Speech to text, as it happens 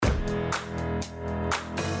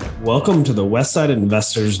Welcome to the Westside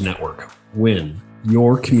Investors Network, WIN,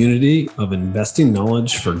 your community of investing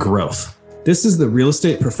knowledge for growth. This is the Real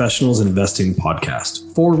Estate Professionals Investing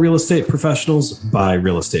Podcast for real estate professionals by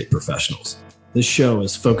real estate professionals. This show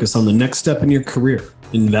is focused on the next step in your career,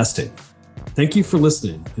 investing. Thank you for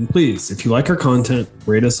listening. And please, if you like our content,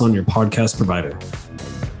 rate us on your podcast provider.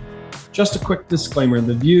 Just a quick disclaimer,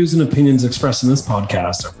 the views and opinions expressed in this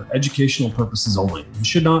podcast are for educational purposes only and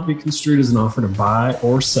should not be construed as an offer to buy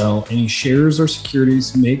or sell any shares or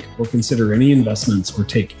securities, make or consider any investments, or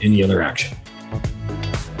take any other action.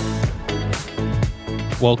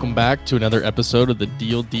 Welcome back to another episode of the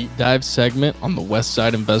Deal Deep Dive segment on the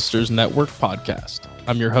Westside Investors Network podcast.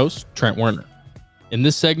 I'm your host, Trent Werner. In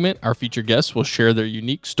this segment, our featured guests will share their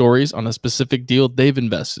unique stories on a specific deal they've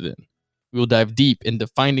invested in. We will dive deep into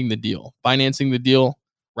finding the deal, financing the deal,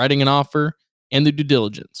 writing an offer, and the due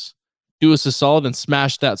diligence. Do us a solid and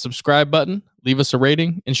smash that subscribe button, leave us a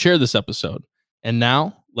rating, and share this episode. And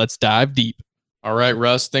now, let's dive deep. All right,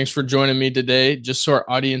 Russ, thanks for joining me today. Just so our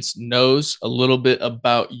audience knows a little bit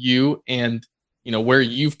about you and where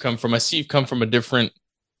you've come from. I see you've come from a different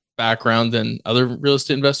background than other real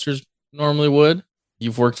estate investors normally would.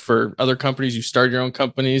 You've worked for other companies. You started your own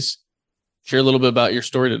companies. Share a little bit about your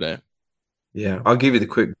story today. Yeah, I'll give you the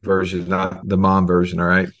quick version, not the mom version. All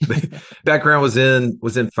right. Background was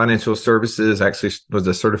in financial services. Actually, was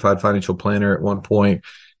a certified financial planner at one point,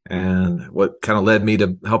 and what kind of led me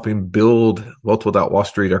to helping build Wall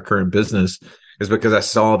Street, our current business, is because I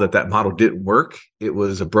saw that model didn't work. It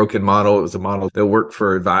was a broken model. It was a model that worked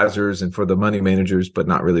for advisors and for the money managers, but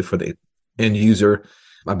not really for the end user.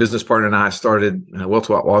 My business partner and I started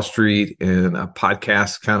Wall Street, and a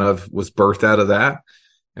podcast kind of was birthed out of that.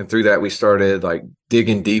 And through that, we started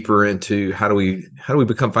digging deeper into how do we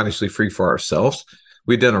become financially free for ourselves.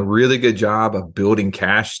 We'd done a really good job of building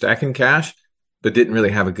cash, stacking cash, but didn't really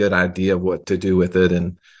have a good idea of what to do with it.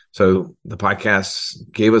 And so the podcast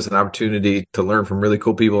gave us an opportunity to learn from really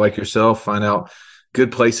cool people like yourself, find out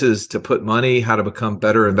good places to put money, how to become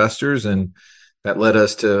better investors. And that led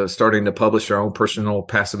us to starting to publish our own personal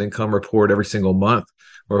passive income report every single month,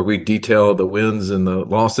 where we detail the wins and the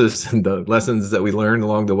losses and the lessons that we learned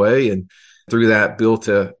along the way. And through that, built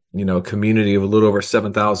a community of a little over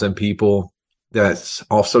 7,000 people that's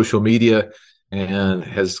off social media and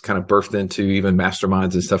has kind of birthed into even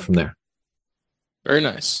masterminds and stuff from there. Very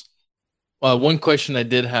nice. Well, one question I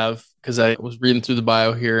did have, because I was reading through the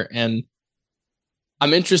bio here, and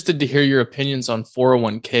I'm interested to hear your opinions on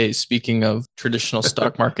 401k, speaking of traditional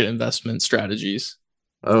stock market investment strategies.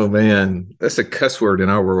 Oh, man, that's a cuss word in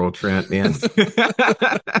our world, Trent, man.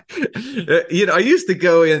 I used to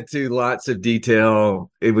go into lots of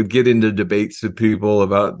detail. It would get into debates with people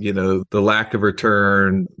about, the lack of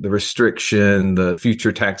return, the restriction, the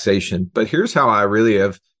future taxation. But here's how I really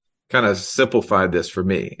have kind of simplified this for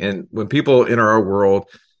me. And when people enter our world,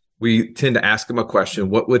 we tend to ask them a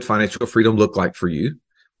question: what would financial freedom look like for you?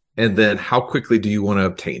 And then how quickly do you want to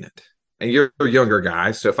obtain it? And you're a younger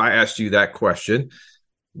guy. So if I asked you that question,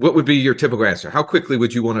 what would be your typical answer? How quickly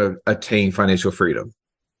would you want to attain financial freedom?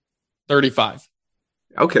 35.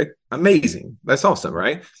 Okay, amazing. That's awesome,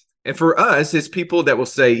 right? And for us, it's people that will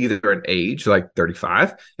say either an age, like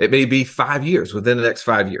 35. It may be 5 years, within the next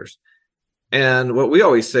 5 years. And what we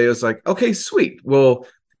always say is okay, sweet. Well,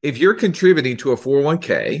 if you're contributing to a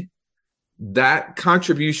 401k, that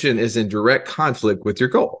contribution is in direct conflict with your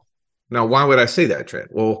goal. Now, why would I say that, Trent?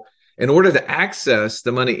 Well, in order to access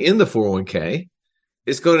the money in the 401k,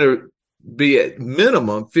 it's going to be at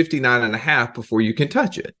minimum 59.5 before you can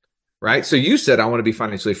touch it, right? So you said, I want to be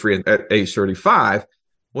financially free at age 35.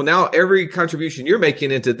 Well, now every contribution you're making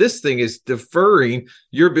into this thing is deferring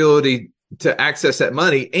your ability to access that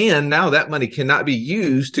money. And now that money cannot be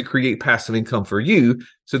used to create passive income for you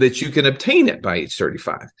so that you can obtain it by age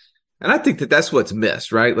 35. And I think that's what's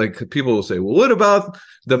missed, right? People will say, well, what about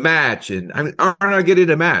the match? And aren't I getting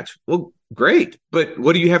a match? Well, great. But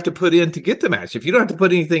what do you have to put in to get the match? If you don't have to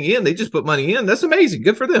put anything in, they just put money in. That's amazing.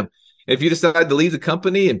 Good for them. If you decide to leave the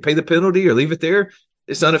company and pay the penalty or leave it there,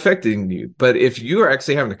 it's unaffecting you. But if you are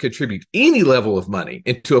actually having to contribute any level of money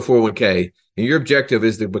into a 401k and your objective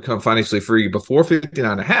is to become financially free before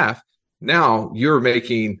 59.5, now you're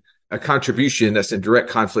making a contribution that's in direct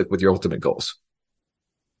conflict with your ultimate goals.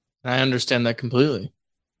 I understand that completely.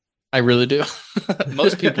 I really do.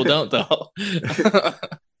 Most people don't, though.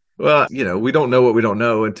 Well, we don't know what we don't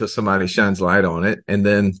know until somebody shines light on it. And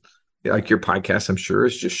then your podcast, I'm sure,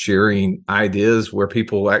 is just sharing ideas where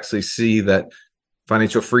people actually see that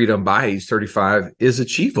financial freedom by age 35 is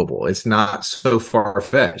achievable. It's not so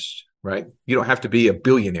far-fetched, right? You don't have to be a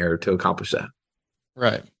billionaire to accomplish that.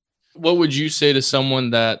 Right. What would you say to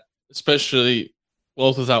someone that especially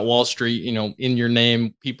wealth without Wall Street, in your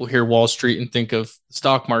name, people hear Wall Street and think of the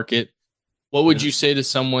stock market. What would you say to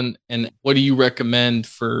someone, and what do you recommend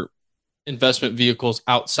for investment vehicles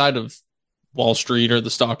outside of Wall Street or the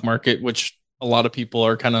stock market, which a lot of people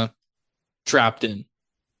are kind of trapped in?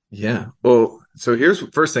 Yeah. Well, so here's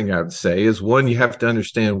the first thing I would say is, one, you have to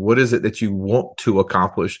understand what is it that you want to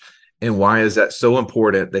accomplish and why is that so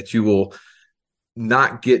important that you will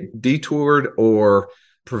not get detoured or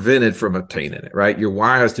prevented from obtaining it, right? Your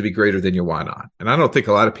why has to be greater than your why not. And I don't think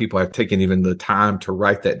a lot of people have taken even the time to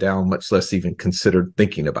write that down, much less even considered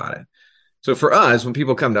thinking about it. So for us, when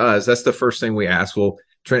people come to us, that's the first thing we ask. Well,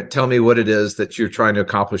 Trent, tell me what it is that you're trying to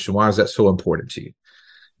accomplish and why is that so important to you?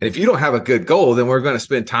 And if you don't have a good goal, then we're going to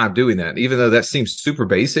spend time doing that, even though that seems super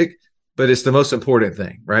basic, but it's the most important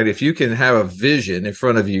thing, right? If you can have a vision in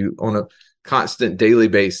front of you on a constant daily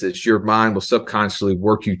basis, your mind will subconsciously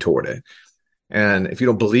work you toward it. And if you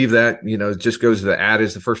don't believe that, it just goes to the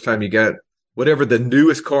adage, the first time you got whatever the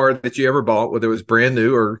newest car that you ever bought, whether it was brand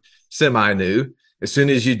new or semi-new, as soon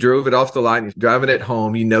as you drove it off the lot and you're driving it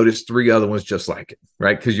home, you noticed 3 other ones just like it,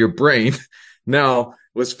 right? Because your brain now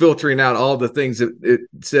was filtering out all the things that it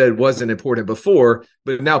said wasn't important before,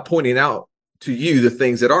 but now pointing out to you the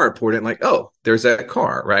things that are important, like, oh, there's that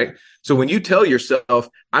car, right? So when you tell yourself,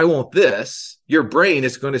 I want this, your brain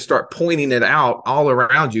is going to start pointing it out all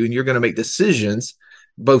around you, and you're going to make decisions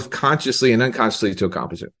both consciously and unconsciously to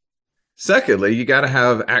accomplish it. Secondly, you got to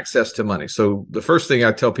have access to money. So the first thing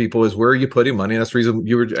I tell people is, where are you putting money? And that's the reason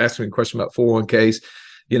you were asking me a question about 401ks.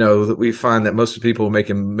 That we find that most of the people are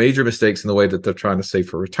making major mistakes in the way that they're trying to save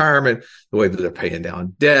for retirement, the way that they're paying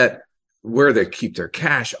down debt, where they keep their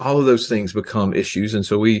cash. All of those things become issues. And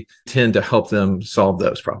so we tend to help them solve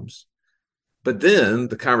those problems. But then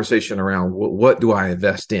the conversation around, what do I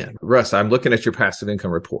invest in? Russ, I'm looking at your passive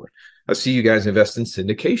income report. I see you guys invest in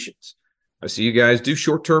syndications. I see you guys do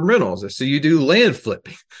short-term rentals. I see you do land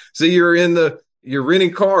flipping. So you're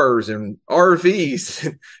renting cars and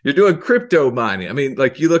RVs. You're doing crypto mining. I mean,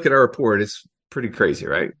 like, you look at our report, it's pretty crazy,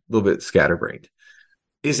 right? A little bit scatterbrained.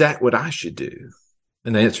 Is that what I should do?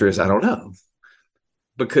 And the answer is, I don't know.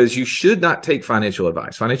 Because you should not take financial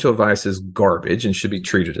advice. Financial advice is garbage and should be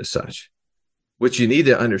treated as such. What you need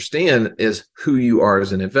to understand is who you are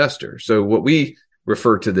as an investor. So what we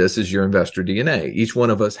refer to this as your investor DNA. Each one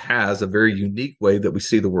of us has a very unique way that we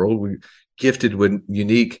see the world. We're gifted with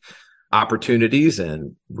unique opportunities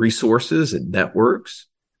and resources and networks.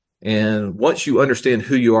 And once you understand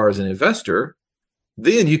who you are as an investor,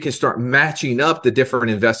 then you can start matching up the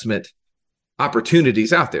different investment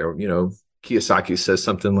opportunities out there. Kiyosaki says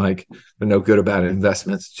something like, "They're no good about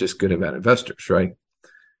investments, just good about investors," right?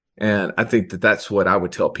 And I think that that's what I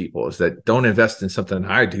would tell people, is that don't invest in something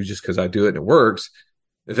I do just because I do it and it works.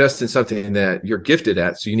 Invest in something that you're gifted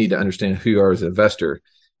at. So you need to understand who you are as an investor.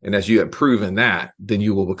 And as you improve in that, then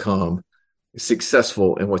you will become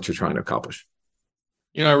successful in what you're trying to accomplish.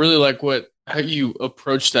 I really like how you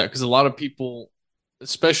approach that, because a lot of people,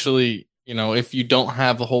 especially, if you don't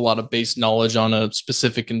have a whole lot of base knowledge on a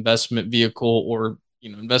specific investment vehicle or,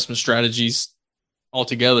 investment strategies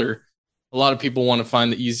altogether, a lot of people want to find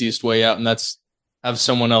the easiest way out, and that's have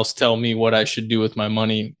someone else tell me what I should do with my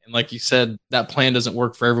money. And like you said, that plan doesn't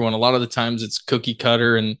work for everyone. A lot of the times it's cookie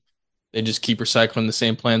cutter and they just keep recycling the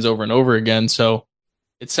same plans over and over again. So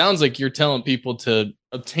it sounds like you're telling people to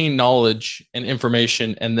obtain knowledge and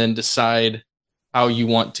information and then decide how you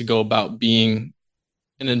want to go about being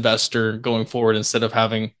an investor going forward, instead of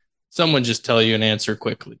having someone just tell you an answer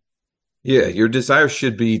quickly. Yeah, your desire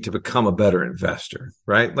should be to become a better investor,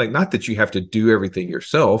 right? Like, not that you have to do everything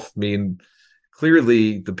yourself. I mean,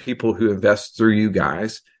 clearly the people who invest through you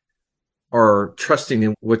guys are trusting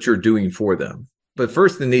in what you're doing for them. But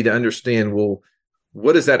first they need to understand, well,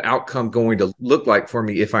 what is that outcome going to look like for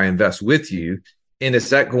me if I invest with you? And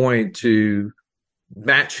is that going to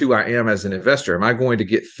match who I am as an investor? Am I going to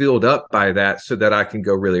get filled up by that so that I can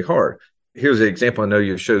go really hard? Here's an example. I know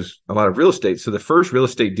you shows a lot of real estate. So the first real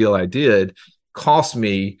estate deal I did cost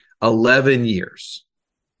me 11 years.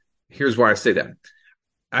 Here's why I say that.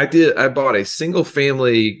 I bought a single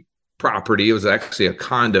family property. It was actually a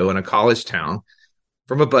condo in a college town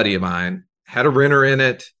from a buddy of mine, had a renter in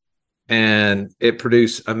it, and it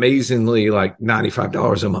produced amazingly like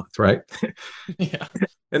 $95 a month, right? Yeah.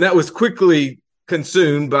 And that was quickly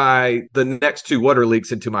consumed by the next 2 water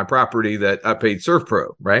leaks into my property that I paid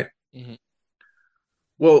ServPro, right? Mm-hmm.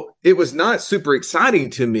 Well, it was not super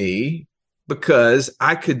exciting to me because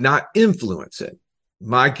I could not influence it.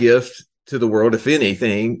 My gift to the world, if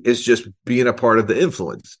anything, is just being a part of the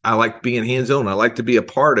influence. I like being hands-on. I like to be a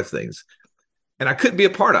part of things. And I couldn't be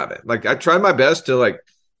a part of it. Like, I tried my best to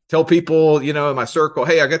tell people, in my circle,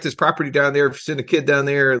 hey, I got this property down there. Send a kid down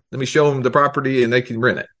there. Let me show them the property and they can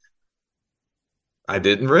rent it. I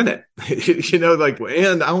didn't rent it,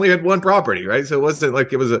 and I only had one property, right? So it wasn't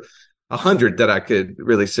like it was 100 that I could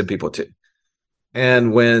really send people to.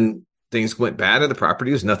 And when things went bad and the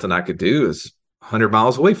property was nothing I could do, it was 100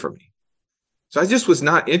 miles away from me. So I just was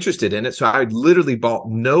not interested in it. So I literally bought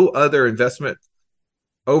no other investment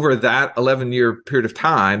over that 11-year period of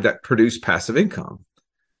time that produced passive income.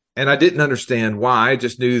 And I didn't understand why. I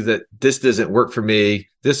just knew that this doesn't work for me.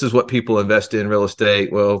 This is what people invest in real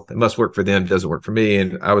estate. Well, it must work for them. It doesn't work for me.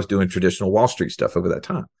 And I was doing traditional Wall Street stuff over that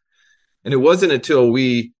time. And it wasn't until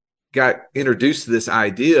we got introduced to this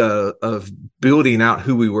idea of building out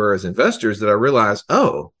who we were as investors that I realized,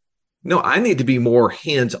 oh, no, I need to be more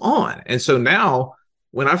hands-on. And so now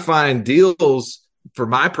when I find deals for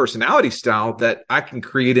my personality style that I can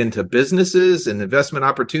create into businesses and investment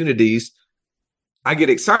opportunities, I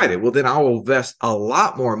get excited. Well, then I will invest a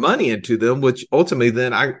lot more money into them, which ultimately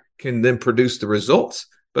then I can then produce the results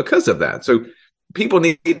because of that. So people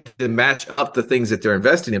need to match up the things that they're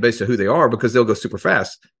investing in based on who they are, because they'll go super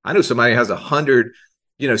fast. I know somebody has 100,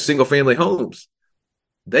 single family homes.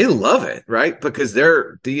 They love it, right? Because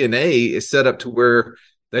their DNA is set up to where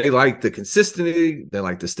they like the consistency, they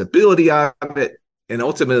like the stability of it. And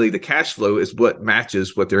ultimately the cash flow is what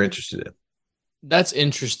matches what they're interested in. That's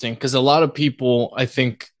interesting, because a lot of people, I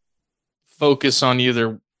think, focus on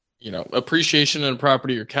either, appreciation in a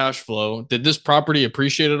property or cash flow. Did this property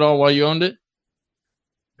appreciate at all while you owned it?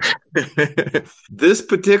 This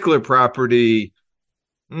particular property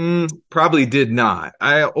probably did not.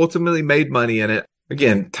 I ultimately made money in it.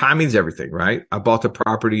 Again, timing's everything, right? I bought the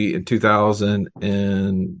property in 2000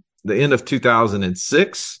 and the end of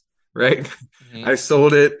 2006, right? Mm-hmm. I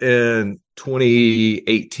sold it in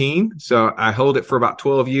 2018. So I held it for about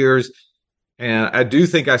 12 years. And I do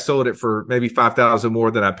think I sold it for maybe $5,000 more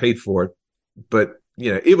than I paid for it. But,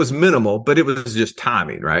 it was minimal, but it was just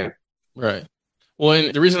timing, right? Right. Well,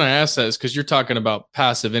 and the reason I asked that is because you're talking about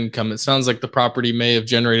passive income. It sounds like the property may have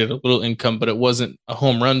generated a little income, but it wasn't a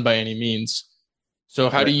home run by any means. So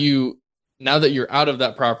how do you, now that you're out of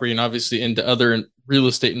that property and obviously into other real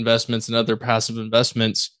estate investments and other passive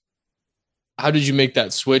investments, how did you make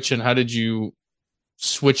that switch, and how did you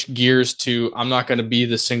switch gears to, I'm not going to be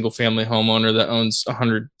the single family homeowner that owns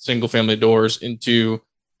 100 single family doors, into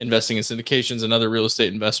investing in syndications and other real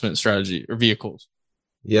estate investment strategy or vehicles?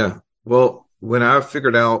 Yeah. Well, when I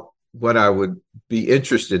figured out what I would be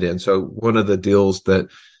interested in, so one of the deals that,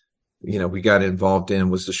 we got involved in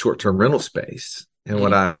was the short-term rental space. And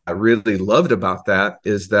what I really loved about that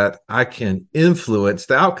is that I can influence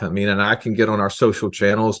the outcome. And I can get on our social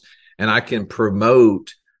channels and I can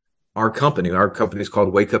promote our company. Our company is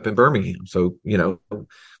called Wake Up in Birmingham. So,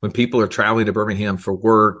 when people are traveling to Birmingham for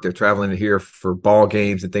work, they're traveling here for ball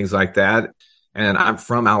games and things like that. And I'm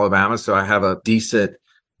from Alabama, so I have a decent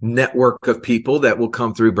network of people that will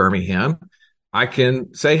come through Birmingham. I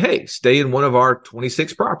can say, hey, stay in one of our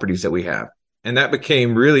 26 properties that we have. And that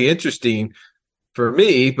became really interesting for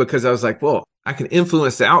me, because I was like, well, I can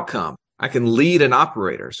influence the outcome. I can lead an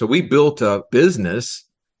operator. So we built a business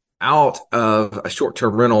out of a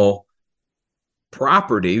short-term rental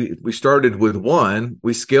property. We started with one,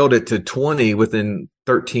 we scaled it to 20 within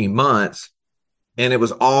 13 months, and it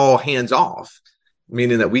was all hands off,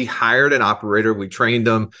 meaning that we hired an operator, we trained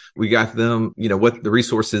them, we got them, what the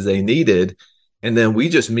resources they needed. And then we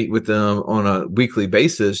just meet with them on a weekly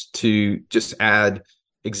basis to just add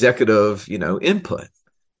executive, input.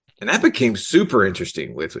 And that became super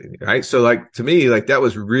interesting with me, right? So to me, that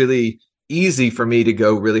was really easy for me to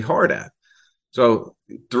go really hard at. So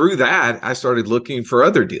through that, I started looking for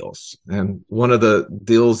other deals. And one of the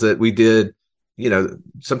deals that we did,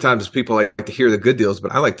 sometimes people like to hear the good deals,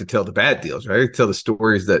 but I like to tell the bad deals, right? I tell the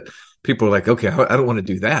stories that people are like, okay, I don't want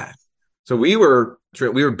to do that. So we were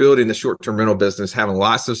building the short-term rental business, having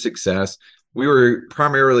lots of success. We were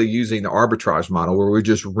primarily using the arbitrage model, where we're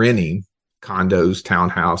just renting condos,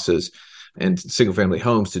 townhouses, and single-family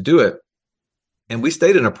homes to do it. And we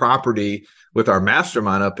stayed in a property with our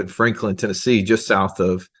mastermind up in Franklin, Tennessee, just south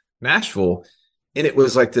of Nashville. And it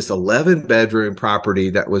was like this 11-bedroom property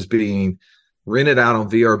that was being rented out on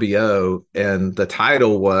VRBO. And the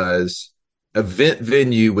title was Event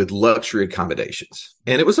Venue with Luxury Accommodations.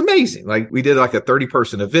 And it was amazing. We did a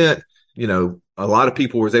 30-person event. A lot of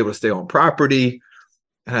people was able to stay on property.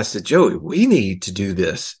 And I said, Joey, we need to do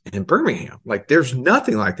this in Birmingham. There's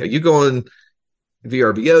nothing like that. You go on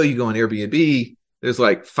VRBO, you go on Airbnb, there's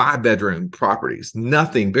 5-bedroom properties,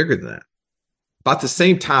 nothing bigger than that. About the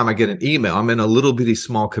same time, I get an email. I'm in a little bitty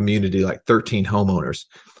small community, 13 homeowners.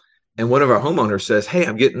 And one of our homeowners says, hey,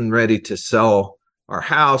 I'm getting ready to sell our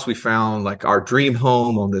house. We found like our dream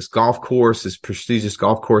home on this golf course, this prestigious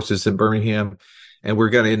golf courses in Birmingham, and we're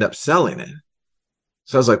going to end up selling it.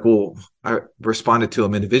 So I was like, well, I responded to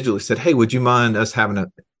him individually, said, hey, would you mind us having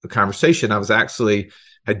a conversation?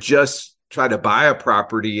 Had just tried to buy a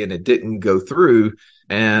property and it didn't go through.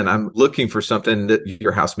 And I'm looking for something that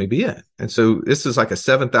your house may be in. And so this is like a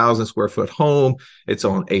 7,000 square foot home. It's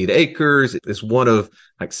on 8 acres. It's one of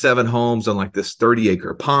like 7 homes on like this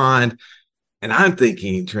 30-acre pond. And I'm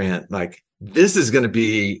thinking, Trent, like, this is going to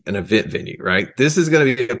be an event venue, right? This is going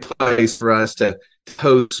to be a place for us to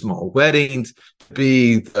host small weddings,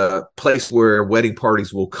 be the place where wedding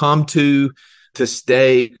parties will come to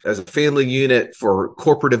stay as a family unit for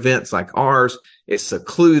corporate events like ours. It's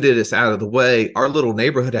secluded. It's out of the way. Our little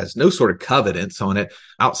neighborhood has no sort of covenants on it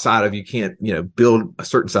outside of you can't, build a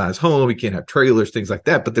certain size home. You can't have trailers, things like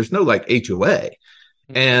that. But there's no like HOA.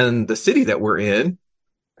 And the city that we're in,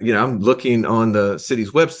 I'm looking on the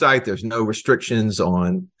city's website. There's no restrictions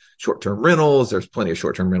on short-term rentals. There's plenty of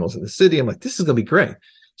short-term rentals in the city. I'm like, this is going to be great.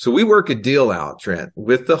 So we work a deal out, Trent,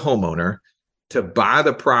 with the homeowner to buy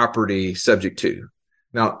the property subject to.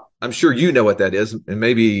 Now, I'm sure you know what that is, and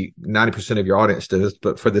maybe 90% of your audience does,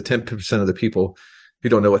 but for the 10% of the people who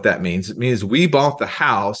don't know what that means, it means we bought the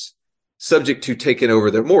house subject to taking over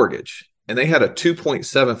their mortgage, and they had a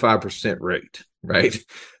 2.75% rate, right?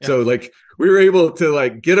 Yeah. So like we were able to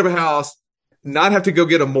like get a house, not have to go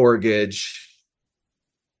get a mortgage,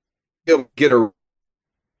 get on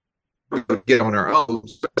our own,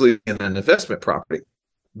 especially in an investment property.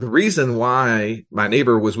 The reason why my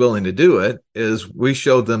neighbor was willing to do it is we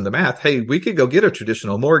showed them the math. Hey, we could go get a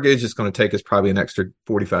traditional mortgage. It's going to take us probably an extra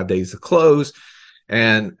 45 days to close.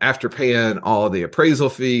 And after paying all the appraisal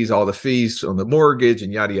fees, all the fees on the mortgage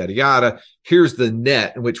and yada, yada, yada, here's the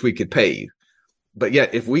net in which we could pay you. But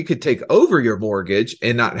yet, if we could take over your mortgage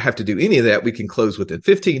and not have to do any of that, we can close within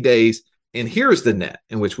 15 days. And here's the net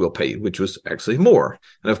in which we'll pay you, which was actually more.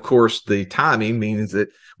 And of course, the timing means that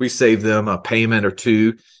we save them a payment or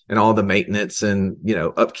two and all the maintenance and,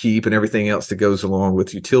 upkeep and everything else that goes along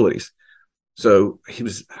with utilities. So he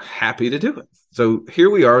was happy to do it. So here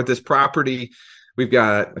we are with this property. We've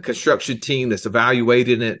got a construction team that's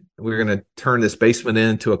evaluating it. We're going to turn this basement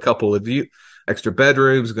into a couple of extra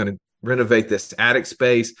bedrooms. We're going to renovate this attic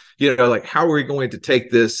space. Like how are we going to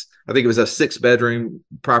take this? I think it was a 6-bedroom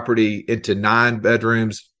property into 9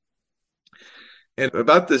 bedrooms. And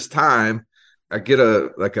about this time, I get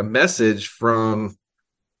a message from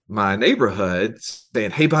my neighborhood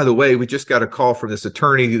saying, hey, by the way, we just got a call from this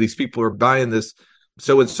attorney. These people are buying this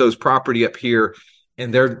so-and-so's property up here,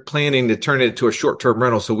 and they're planning to turn it into a short-term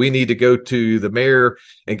rental. So we need to go to the mayor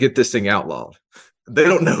and get this thing outlawed. They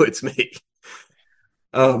don't know it's me.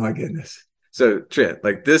 Oh, my goodness. So, Trent,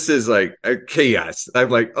 like this is like a chaos. I'm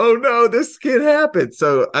like, oh, no, this can't happen.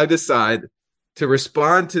 So I decide to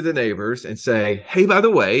respond to the neighbors and say, hey, by the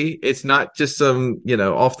way, it's not just some,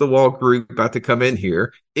 off the wall group about to come in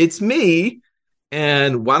here. It's me.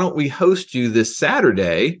 And why don't we host you this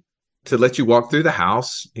Saturday to let you walk through the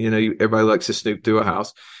house? Everybody likes to snoop through a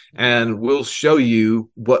house, and we'll show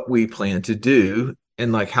you what we plan to do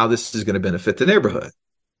and like how this is going to benefit the neighborhood.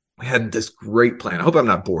 We had this great plan. I hope I'm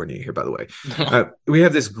not boring you here, by the way. We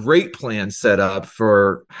have this great plan set up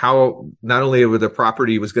for how not only the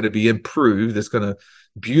property was going to be improved, it's going to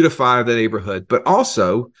beautify the neighborhood, but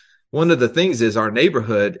also one of the things is our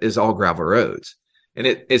neighborhood is all gravel roads. And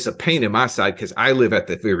it's a pain in my side because I live at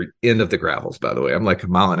the very end of the gravels, by the way. I'm like 1.5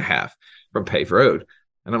 miles from paved road.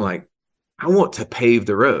 And I'm like, I want to pave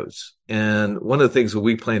the roads. And one of the things that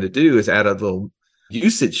we plan to do is add a little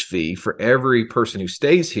usage fee for every person who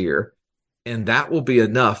stays here, and that will be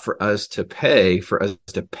enough for us to pay for us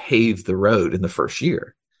to pave the road in the first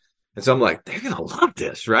year. And so I'm like, they're gonna love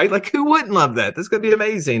this, right? Like, who wouldn't love that? That's gonna be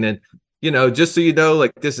amazing. And just so you know,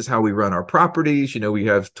 like this is how we run our properties. We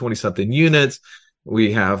have 20-something units.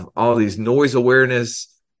 We have all these noise awareness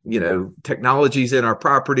technologies in our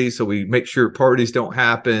property, so we make sure parties don't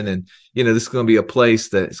happen. And this is going to be a place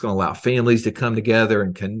that it's going to allow families to come together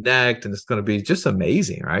and connect, and it's going to be just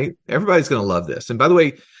amazing, right? Everybody's going to love this. And by the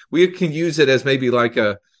way, we can use it as maybe like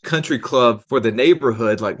a country club for the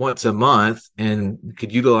neighborhood, like once a month, and you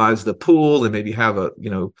could utilize the pool and maybe have a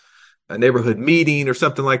neighborhood meeting or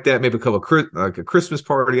something like that, maybe like a Christmas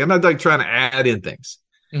party. I'm not like trying to add in things.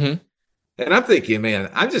 Mm-hmm. And I'm thinking, man,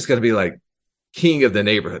 I'm just going to be like king of the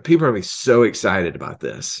neighborhood. People are going to be so excited about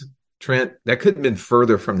this. Trent, that couldn't have been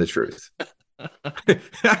further from the truth.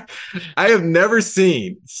 I have never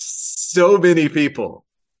seen so many people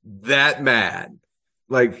that mad.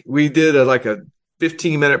 Like we did a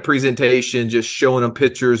 15-minute presentation, just showing them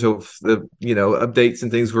pictures of the, updates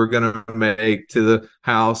and things we're going to make to the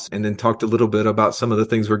house. And then talked a little bit about some of the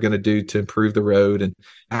things we're going to do to improve the road and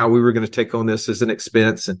how we were going to take on this as an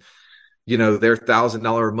expense. And, their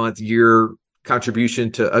 $1,000 a month year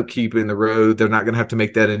contribution to upkeep in the road, they're not going to have to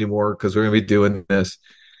make that anymore because we're going to be doing this.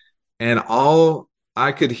 And all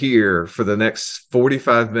I could hear for the next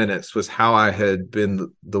 45 minutes was how I had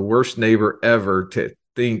been the worst neighbor ever to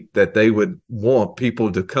think that they would want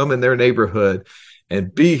people to come in their neighborhood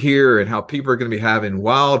and be here, and how people are going to be having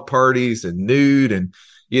wild parties and nude and,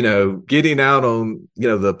 getting out on,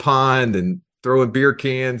 the pond and throwing beer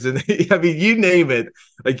cans. And I mean, you name it.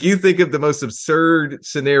 Like, you think of the most absurd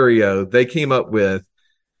scenario they came up with,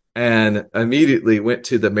 and immediately went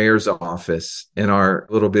to the mayor's office in our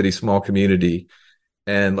little bitty small community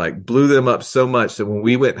and like blew them up so much that when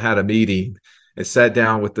we went and had a meeting and sat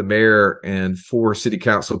down with the mayor and 4 city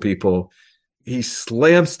council people, he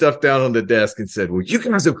slammed stuff down on the desk and said, well, you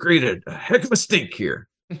guys have created a heck of a stink here.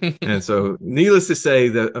 And so needless to say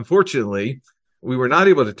that unfortunately, we were not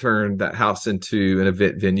able to turn that house into an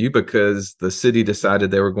event venue because the city decided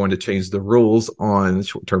they were going to change the rules on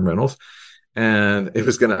short-term rentals. And it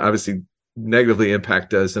was going to obviously negatively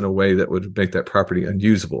impact us in a way that would make that property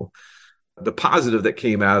unusable. The positive that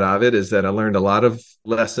came out of it is that I learned a lot of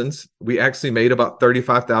lessons. We actually made about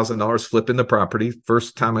 $35,000 flipping the property.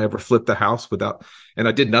 First time I ever flipped the house and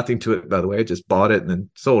I did nothing to it, by the way. I just bought it and then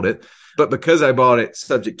sold it. But because I bought it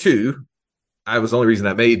subject to, I was the only reason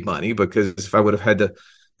I made money, because if I would have had to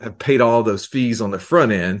have paid all those fees on the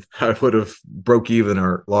front end, I would have broke even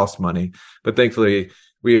or lost money. But thankfully,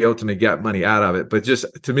 we ultimately got money out of it. But just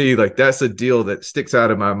to me, like, that's a deal that sticks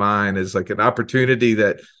out in my mind as like an opportunity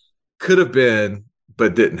that could have been,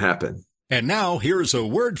 but didn't happen. And now here's a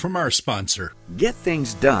word from our sponsor. Get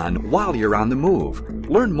things done while you're on the move.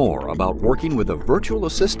 Learn more about working with a virtual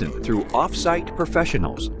assistant through Offsite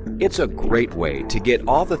Professionals. It's a great way to get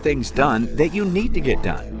all the things done that you need to get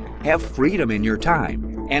done. Have freedom in your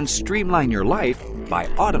time and streamline your life by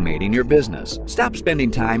automating your business. Stop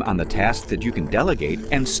spending time on the tasks that you can delegate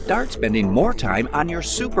and start spending more time on your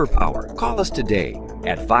superpower. Call us today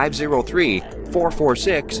at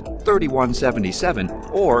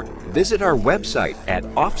 503-446-3177 or visit our website at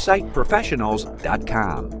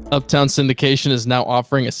offsiteprofessionals.com. Uptown Syndication is now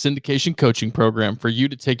offering a syndication coaching program for you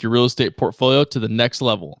to take your real estate portfolio to the next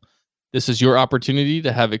level. This is your opportunity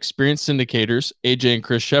to have experienced syndicators, AJ and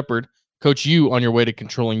Chris Shepard, coach you on your way to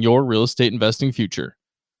controlling your real estate investing future.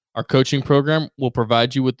 Our coaching program will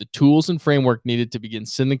provide you with the tools and framework needed to begin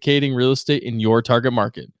syndicating real estate in your target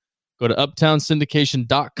market. Go to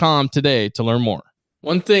uptownsyndication.com today to learn more.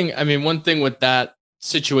 One thing with that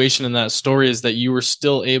situation and that story is that you were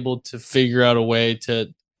still able to figure out a way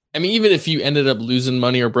to, even if you ended up losing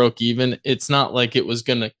money or broke even, it's not like it was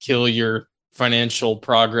going to kill your financial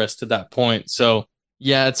progress to that point. So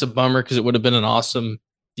yeah, it's a bummer because it would have been an awesome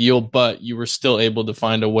deal, but you were still able to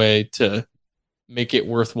find a way to make it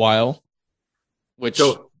worthwhile, which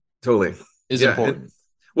totally is important.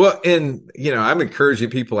 And I'm encouraging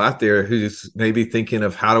people out there who's maybe thinking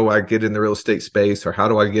of how do I get in the real estate space, or how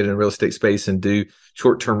do I get in the real estate space and do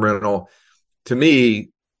short-term rental. To me,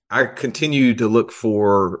 I continue to look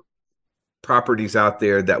for properties out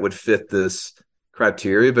there that would fit this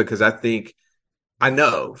criteria, because I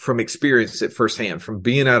know from experience it firsthand, from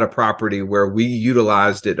being at a property where we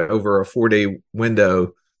utilized it over a 4-day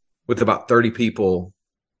window with about 30 people,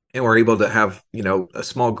 and we're able to have, a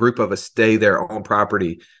small group of us stay there on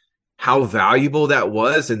property, how valuable that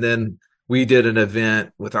was. And then we did an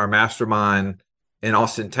event with our mastermind in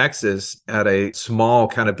Austin, Texas, at a small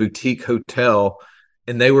kind of boutique hotel,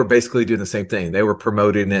 and they were basically doing the same thing. They were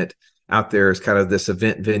promoting it out there as kind of this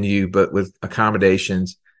event venue, but with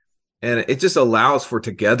accommodations. And it just allows for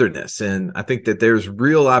togetherness. And I think that there's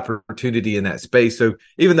real opportunity in that space. So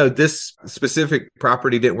even though this specific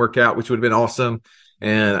property didn't work out, which would have been awesome,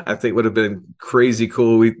 and I think would have been crazy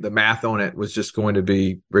cool, the math on it was just going to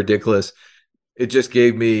be ridiculous. It just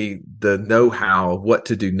gave me the know-how of what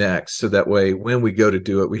to do next. So that way, when we go to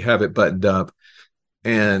do it, we have it buttoned up.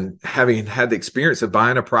 And having had the experience of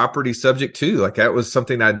buying a property subject to, like, that was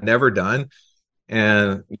something I'd never done.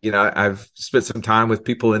 And, I've spent some time with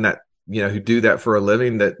people in that, who do that for a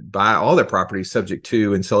living, that buy all their properties subject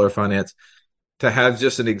to and seller finance, to have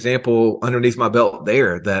just an example underneath my belt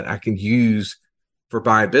there that I can use for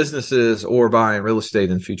buying businesses or buying real estate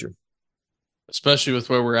in the future. Especially with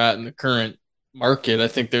where we're at in the current market, I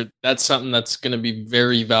think that's something that's going to be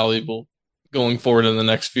very valuable going forward in the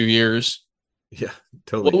next few years. Yeah,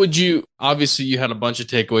 totally. Obviously you had a bunch of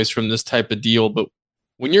takeaways from this type of deal, but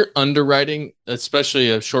When you're underwriting,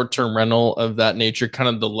 especially a short-term rental of that nature, kind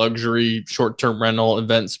of the luxury short-term rental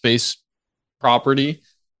event space property,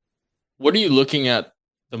 what are you looking at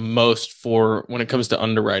the most for when it comes to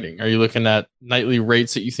underwriting? Are you looking at nightly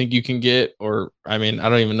rates that you think you can get? Or, I mean, I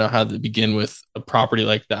don't even know how to begin with a property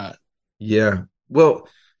like that. Yeah. Well,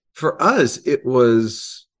 for us, it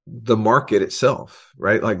was the market itself,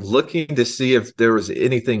 right? Like looking to see if there was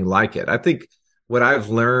anything like it. I think what I've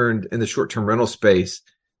learned in the short-term rental space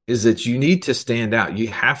is that you need to stand out. You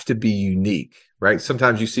have to be unique, right?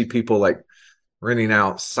 Sometimes you see people like renting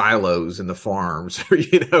out silos in the farms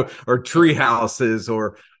or, or tree houses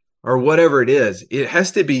or whatever it is. It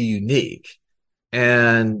has to be unique.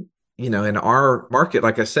 And, in our market,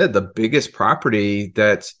 like I said, the biggest property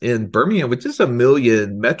that's in Birmingham, which is a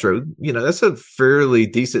million metro, that's a fairly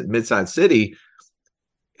decent mid-sized city,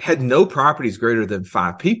 had no properties greater than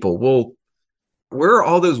 5 people. Well, where are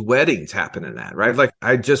all those weddings happening at, right? Like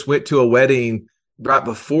I just went to a wedding right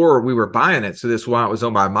before we were buying it. So this is why it was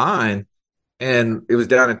on my mind. And it was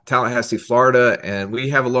down in Tallahassee, Florida. And we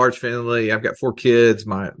have a large family. I've got 4 kids.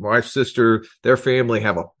 My wife's sister, their family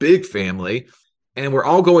have a big family. And we're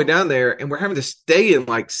all going down there and we're having to stay in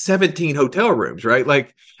like 17 hotel rooms, right?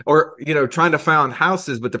 Like, or, trying to find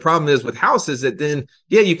houses. But the problem is with houses that then,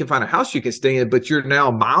 you can find a house you can stay in, but you're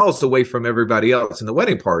now miles away from everybody else in the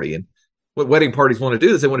wedding party. And what wedding parties want to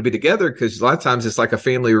do is they want to be together because a lot of times it's like a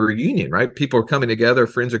family reunion, right? People are coming together,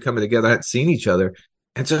 friends are coming together, hadn't seen each other.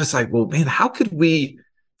 And so it's like, well, man, how could we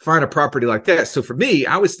find a property like that? So for me,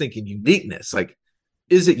 I was thinking uniqueness. Like,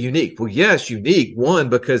 is it unique? Well, yes, unique. One,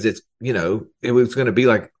 because it's, it was going to be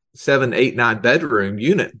like 7, 8, 9 bedroom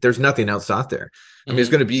unit. There's nothing else out there. I mean, it's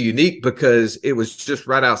going to be unique because it was just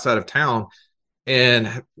right outside of town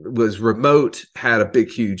and was remote, had a big,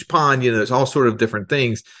 huge pond. There's all sort of different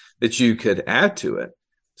things that you could add to it.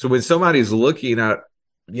 So when somebody's looking at,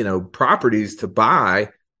 properties to buy,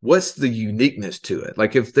 what's the uniqueness to it?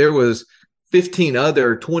 Like if there was 20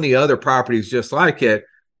 other properties just like it,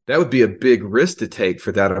 that would be a big risk to take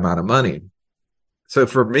for that amount of money. So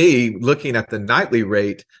for me, looking at the nightly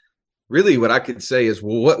rate, really what I could say is,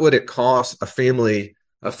 well, what would it cost a family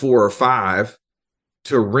of 4 or 5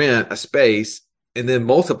 to rent a space and then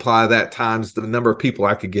multiply that times the number of people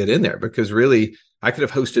I could get in there? Because really, I could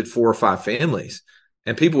have hosted 4 or 5 families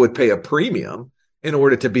and people would pay a premium in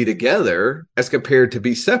order to be together as compared to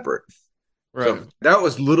be separate. Right. So that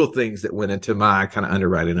was little things that went into my kind of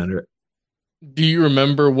underwriting under it. Do you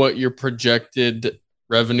remember what your projected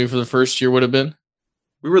revenue for the first year would have been?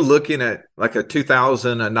 We were looking at like a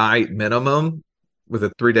 $2,000 a night minimum with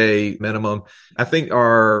a 3-day minimum. I think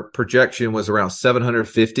our projection was around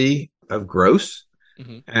 750 of gross,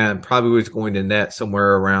 and probably was going to net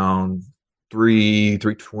somewhere around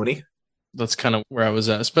 320. That's kind of where I was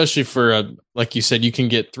at, especially for like you said, you can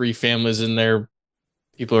get 3 families in there.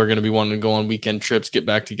 People are going to be wanting to go on weekend trips, get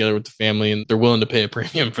back together with the family, and they're willing to pay a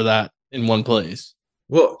premium for that in one place.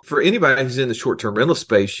 Well, for anybody who's in the short-term rental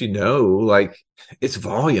space, like it's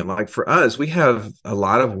volume. Like for us, we have a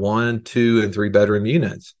lot of 1, 2, and 3 bedroom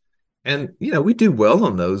units. And, we do well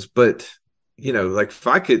on those, but, like if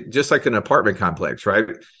I could, just like an apartment complex, right?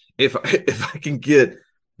 If I can get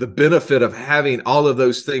the benefit of having all of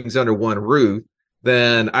those things under one roof,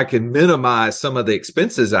 then I can minimize some of the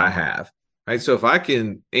expenses I have, right? So if I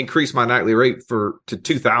can increase my nightly rate to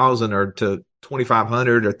 2,000 or to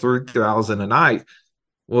 2,500 or 3,000 a night,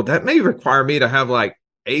 well, that may require me to have like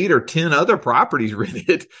 8 or 10 other properties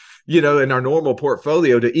rented, in our normal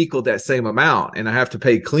portfolio to equal that same amount. And I have to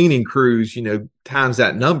pay cleaning crews, times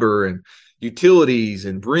that number, and utilities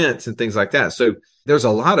and rents and things like that. So there's a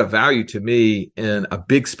lot of value to me in a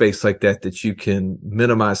big space like that you can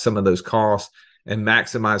minimize some of those costs and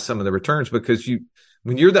maximize some of the returns, because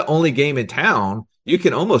when you're the only game in town, you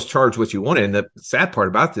can almost charge what you wanted. And the sad part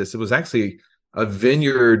about this, it was actually a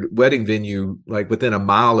wedding venue, like within a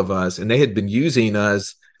mile of us, and they had been using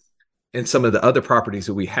us in some of the other properties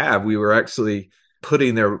that we have. We were actually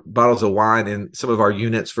putting their bottles of wine in some of our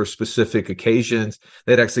units for specific occasions.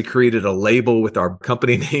 They'd actually created a label with our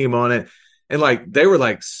company name on it. And like, they were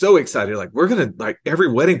like so excited. Like, we're going to, like, every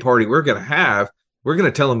wedding party we're going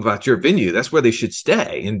to tell them about your venue. That's where they should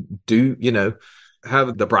stay and do,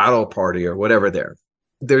 have the bridal party or whatever there.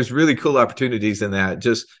 There's really cool opportunities in that.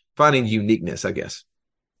 Just finding uniqueness, I guess.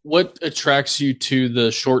 What attracts you to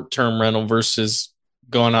the short-term rental versus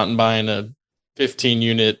going out and buying a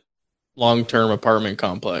 15-unit long-term apartment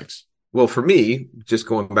complex? Well, for me, just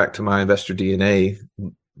going back to my investor DNA,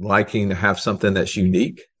 liking to have something that's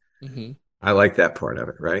unique. I like that part of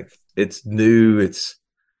it, right? It's new, it's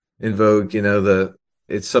in vogue,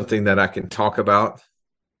 it's something that I can talk about.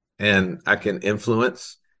 and I can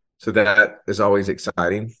influence. So that is always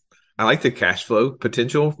exciting. I like the cash flow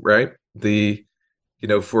potential, right?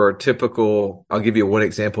 For a typical, I'll give you one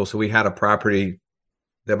example. So we had a property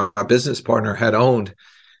that my business partner had owned.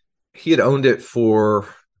 He had owned it for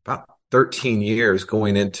about 13 years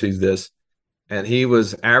going into this. And he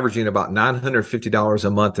was averaging about $950 a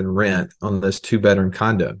month in rent on this 2-bedroom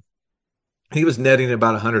condo. He was netting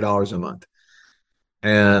about $100 a month.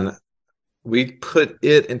 And we put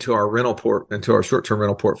it into our short-term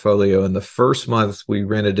rental portfolio. And the first month we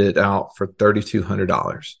rented it out for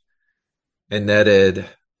 $3,200 and netted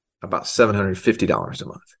about $750 a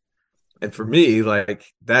month. And for me, like,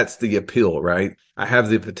 that's the appeal, right? I have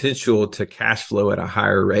the potential to cash flow at a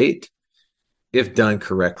higher rate if done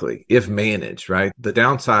correctly, if managed, right? The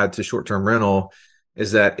downside to short-term rental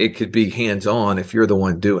is that it could be hands-on if you're the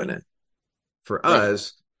one doing it. For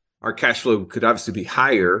us, our cash flow could obviously be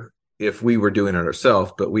higher if we were doing it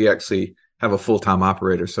ourselves, but we actually have a full-time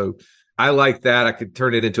operator. So I like that. I could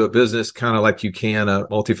turn it into a business, kind of like you can a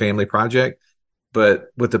multifamily project, but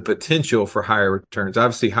with the potential for higher returns.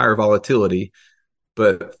 Obviously higher volatility,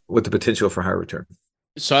 but with the potential for higher return.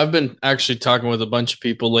 So I've been actually talking with a bunch of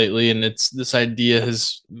people lately, and this idea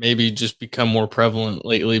has maybe just become more prevalent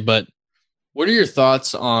lately. But what are your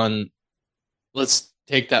thoughts on, let's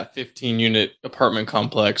take that 15-unit apartment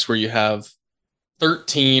complex where you have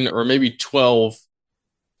 13 or maybe 12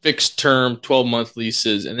 fixed term 12-month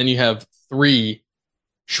leases, and then you have 3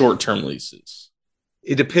 short-term leases?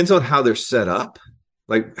 It depends on how they're set up,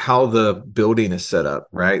 like how the building is set up,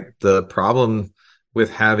 right? The problem with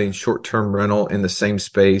having short-term rental in the same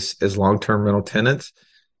space as long-term rental tenants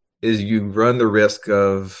is you run the risk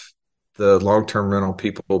of the long-term rental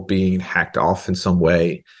people being hacked off in some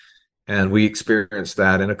way. And we experienced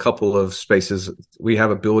that in a couple of spaces. We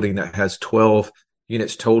have a building that has 12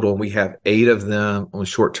 units total, and we have 8 of them on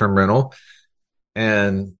short-term rental.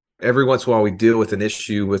 And every once in a while we deal with an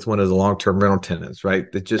issue with one of the long-term rental tenants, right?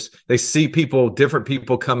 They see different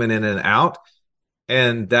people coming in and out,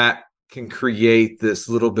 and that can create this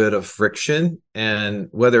little bit of friction. And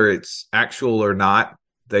whether it's actual or not,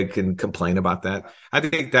 they can complain about that. I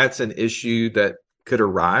think that's an issue that could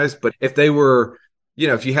arise. But if they were,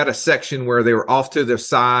 if you had a section where they were off to their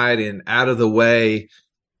side and out of the way,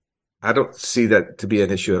 I don't see that to be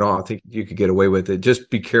an issue at all. I think you could get away with it. Just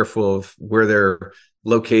be careful of where they're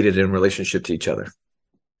located in relationship to each other.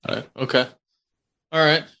 Okay. All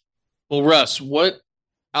right. Well, Russ, what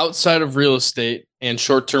outside of real estate and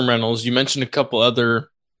short-term rentals, you mentioned a couple other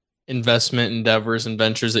investment endeavors and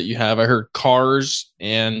ventures that you have. I heard cars,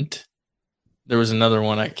 and there was another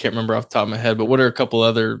one I can't remember off the top of my head, but what are a couple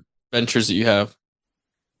other ventures that you have?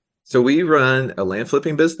 So we run a land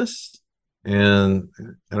flipping business, and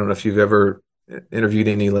I don't know if you've ever interviewed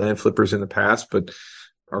any land flippers in the past, but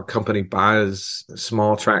our company buys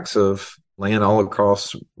small tracts of land all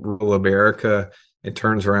across rural America and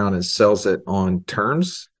turns around and sells it on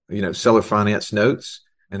terms, seller finance notes.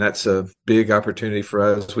 And that's a big opportunity for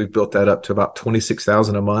us. We've built that up to about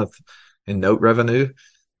 $26,000 a month in note revenue.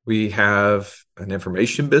 We have an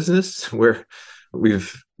information business where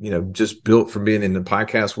we've, just built from being in the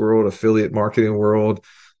podcast world, affiliate marketing world.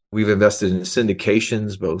 We've invested in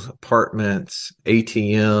syndications, both apartments,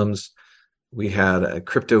 ATMs. We had a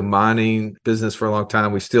crypto mining business for a long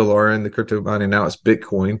time. We still are in the crypto mining. Now it's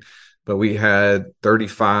Bitcoin, but we had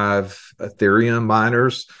 35 Ethereum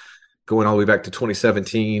miners going all the way back to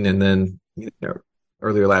 2017. And then,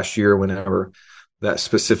 earlier last year, whenever that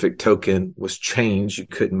specific token was changed, you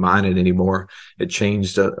couldn't mine it anymore. It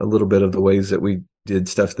changed a little bit of the ways that we did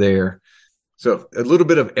stuff there. So a little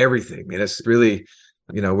bit of everything. I mean, it's really,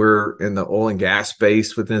 we're in the oil and gas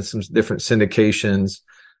space within some different syndications.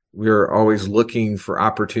 We're always looking for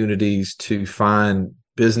opportunities to find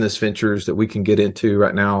business ventures that we can get into.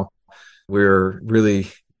 Right now,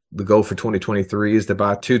 the goal for 2023 is to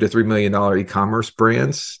buy $2 to $3 million e-commerce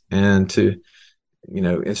brands and to,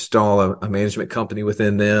 install a management company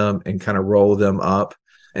within them and kind of roll them up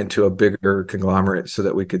into a bigger conglomerate so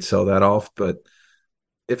that we could sell that off. But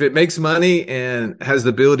if it makes money and has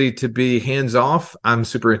the ability to be hands off, I'm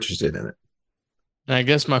super interested in it. And I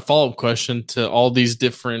guess my follow-up question to all these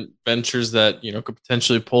different ventures that, could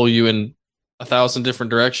potentially pull you in 1,000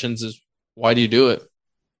 different directions is, why do you do it?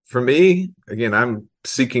 For me, again, I'm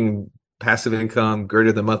seeking passive income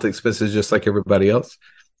greater than monthly expenses, just like everybody else.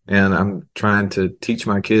 And I'm trying to teach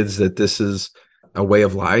my kids that this is a way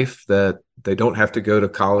of life, that they don't have to go to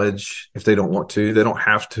college if they don't want to. They don't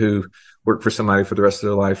have to work for somebody for the rest of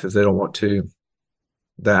their life if they don't want to.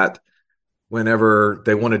 That whenever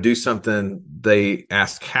they want to do something, they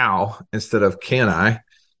ask how instead of can I.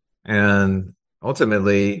 And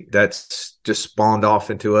ultimately that's just spawned off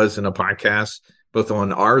into us in a podcast, both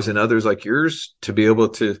on ours and others like yours, to be able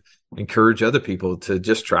to encourage other people to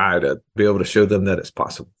just try to be able to show them that it's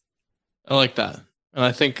possible. I like that. And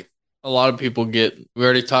I think a lot of people we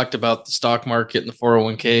already talked about the stock market and the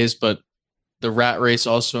 401ks, but the rat race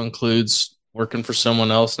also includes working for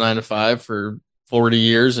someone else 9 to 5 for 40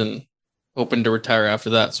 years and hoping to retire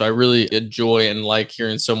after that. So I really enjoy and like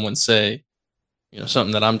hearing someone say,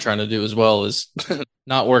 something that I'm trying to do as well is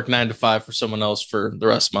not work 9 to 5 for someone else for the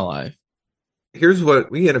rest of my life. Here's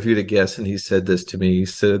what we interviewed a guest, and he said this to me. He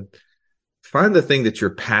said, find the thing that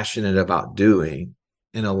you're passionate about doing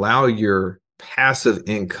and allow your passive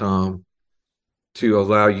income to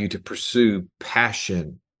allow you to pursue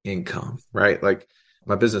passion income, right? Like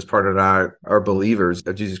my business partner and I are believers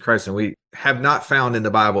of Jesus Christ, and we have not found in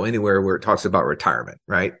the Bible anywhere where it talks about retirement,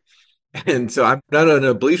 right? And so I'm not in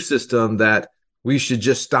a belief system that we should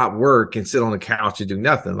just stop work and sit on the couch and do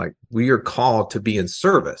nothing. Like we are called to be in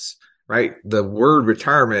service, right? The word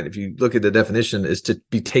retirement, if you look at the definition, is to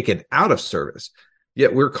be taken out of service,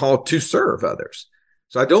 yet we're called to serve others.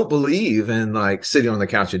 So I don't believe in like sitting on the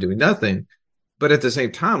couch and doing nothing. But at the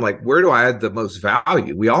same time, like, where do I add the most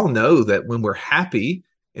value? We all know that when we're happy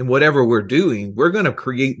in whatever we're doing, we're going to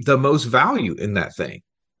create the most value in that thing.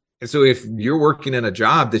 And so if you're working in a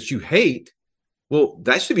job that you hate, well,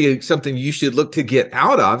 that should be something you should look to get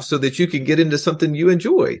out of so that you can get into something you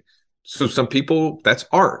enjoy. So some people, that's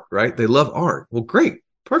art, right? They love art. Well, great.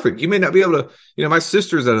 Perfect. You may not be able to, my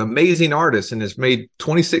sister's an amazing artist and has made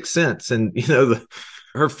 26 cents. And,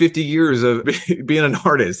 her 50 years of being an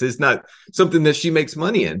artist is not something that she makes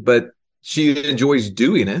money in, but she enjoys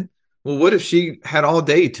doing it. Well, what if she had all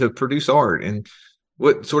day to produce art? And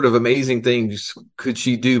what sort of amazing things could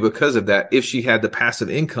she do because of that if she had the passive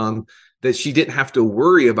income that she didn't have to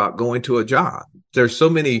worry about going to a job? There's so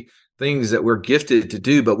many things that we're gifted to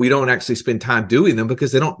do, but we don't actually spend time doing them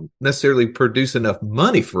because they don't necessarily produce enough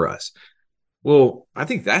money for us. Well, I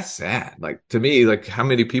think that's sad. Like to me, like how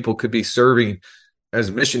many people could be serving as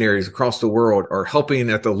missionaries across the world or helping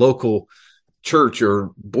at the local church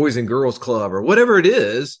or Boys and Girls Club or whatever it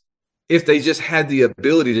is, if they just had the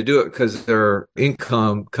ability to do it because their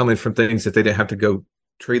income coming from things that they didn't have to go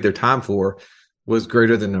trade their time for was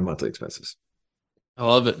greater than their monthly expenses. I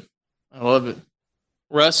love it.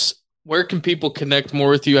 Russ, where can people connect more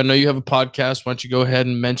with you? I know you have a podcast. Why don't you go ahead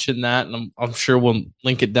and mention that? And I'm sure we'll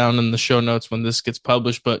link it down in the show notes when this gets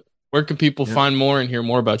published, but where can people find more and hear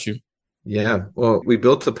more about you? Yeah. Well, we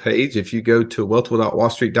built a page. If you go to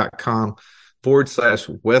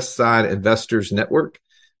wealthwithoutwallstreet.com/Westside Investors Network,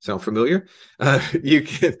 sound familiar? You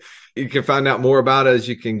can find out more about us.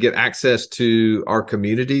 You can get access to our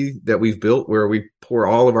community that we've built where we pour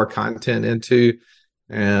all of our content into.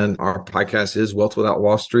 And our podcast is Wealth Without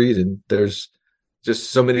Wall Street. And there's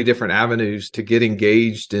just so many different avenues to get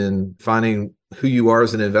engaged in finding who you are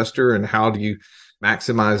as an investor and how do you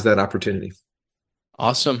maximize that opportunity.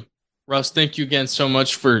 Awesome. Russ, thank you again so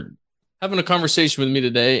much for having a conversation with me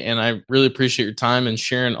today. And I really appreciate your time and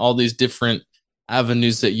sharing all these different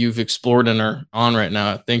avenues that you've explored and are on right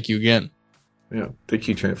now. Thank you again. Yeah. Thank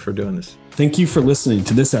you, Trent, for doing this. Thank you for listening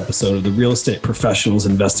to this episode of the Real Estate Professionals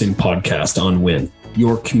Investing Podcast on WIN,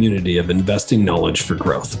 your community of investing knowledge for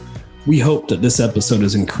growth. We hope that this episode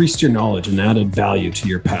has increased your knowledge and added value to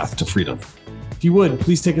your path to freedom. If you would,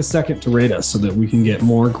 please take a second to rate us so that we can get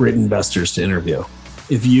more great investors to interview.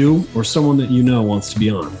 If you or someone that you know wants to be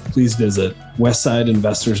on, please visit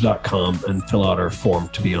westsideinvestors.com and fill out our form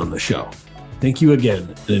to be on the show. Thank you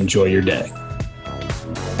again and enjoy your day.